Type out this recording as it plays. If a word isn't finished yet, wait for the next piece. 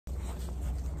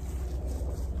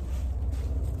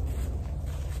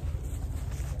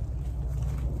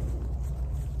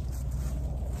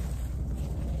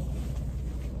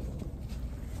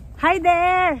Hi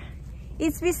there!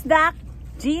 It's Miss Doc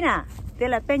Gina de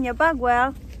la Peña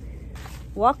Bagwell,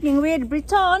 walking with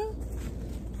Breton.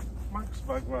 Max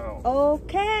Bagwell.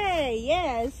 Okay,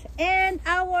 yes, and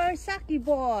our Saki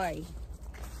boy.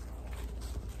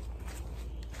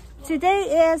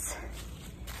 Today is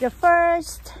the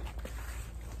first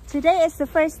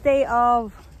day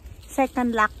of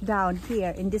second lockdown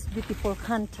here in this beautiful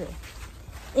country,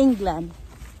 England.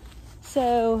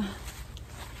 So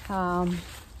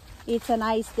it's a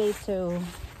nice day to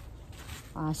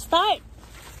start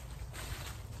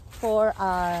for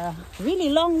a really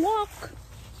long walk.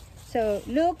 So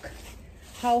look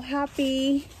how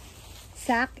happy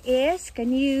Zach is.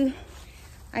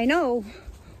 I know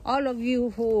all of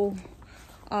you who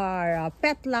are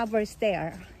pet lovers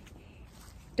there,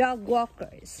 dog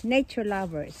walkers, nature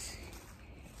lovers,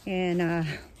 and I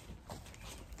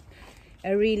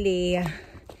really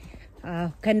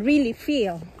can really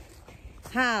feel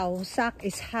how Zach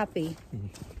is happy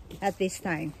at this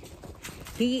time.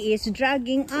 He is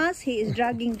dragging us, he is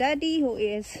dragging Daddy, who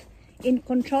is in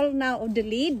control now of the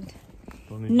lead.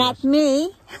 Not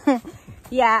me.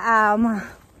 Yeah,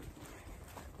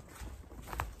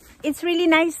 it's really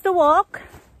nice to walk.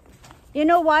 You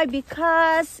know why?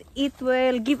 Because it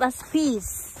will give us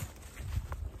peace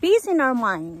in our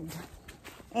mind.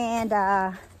 And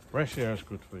Fresh air is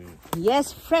good for you.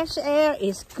 yes, fresh air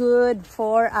is good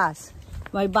for us,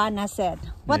 my Bana said.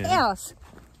 What else?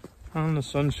 And the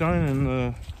sunshine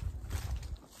and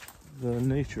the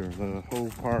nature, the whole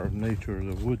part of nature,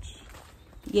 the woods.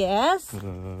 Yes.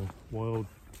 The well,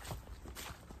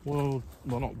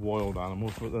 not wild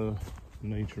animals, but the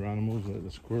nature animals like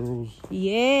the squirrels.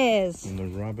 Yes. And the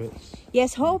rabbits.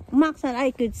 Yes, hope Max and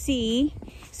I could see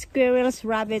squirrels,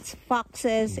 rabbits,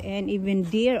 foxes, and even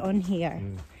deer on here.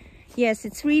 Yes,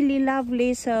 it's really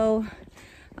lovely. So,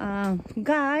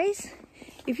 guys,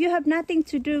 if you have nothing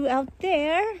to do out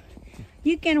there,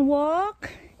 you can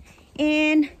walk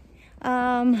and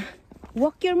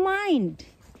walk your mind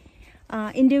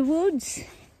in the woods,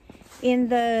 in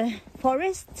the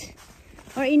forest,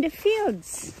 or in the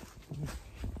fields.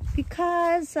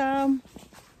 Because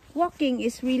walking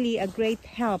is really a great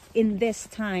help in this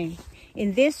time,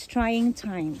 in these trying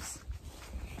times.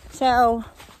 So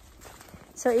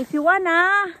if you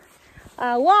wanna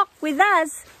walk with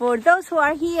us, for those who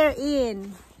are here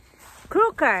in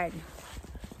Crewcard,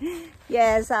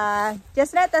 yes,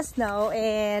 just let us know.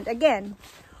 And again,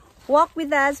 walk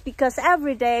with us, because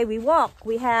every day we walk.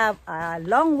 We have a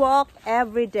long walk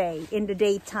every day in the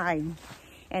daytime,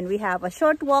 and we have a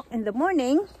short walk in the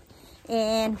morning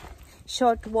and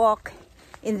short walk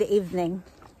in the evening.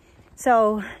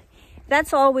 So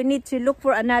that's all. We need to look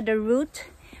for another route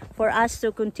for us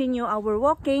to continue our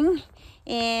walking.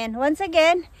 And once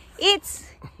again, it's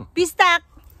Pistak,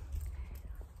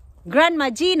 Grandma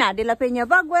Gina de la Peña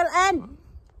Bagwell, and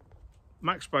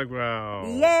Max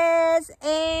Bagwell. yes,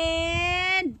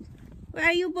 and where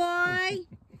are you, boy?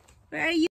 Where are you?